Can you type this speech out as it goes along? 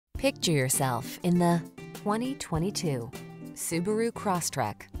Picture yourself in the 2022 Subaru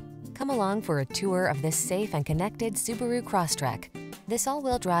Crosstrek. Come along for a tour of this safe and connected Subaru Crosstrek. This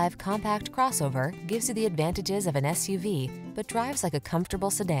all-wheel drive compact crossover gives you the advantages of an SUV, but drives like a comfortable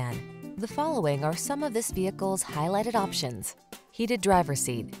sedan. The following are some of this vehicle's highlighted options: heated driver's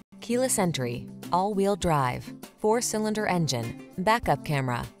seat, keyless entry, all-wheel drive, 4-cylinder engine, backup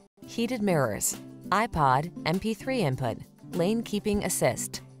camera, heated mirrors, iPod, MP3 input, lane keeping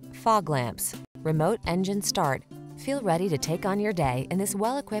assist, fog lamps, remote engine start. Feel ready to take on your day in this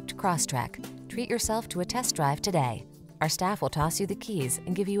well-equipped Crosstrek. Treat yourself to a test drive today. Our staff will toss you the keys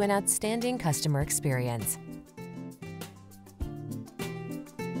and give you an outstanding customer experience.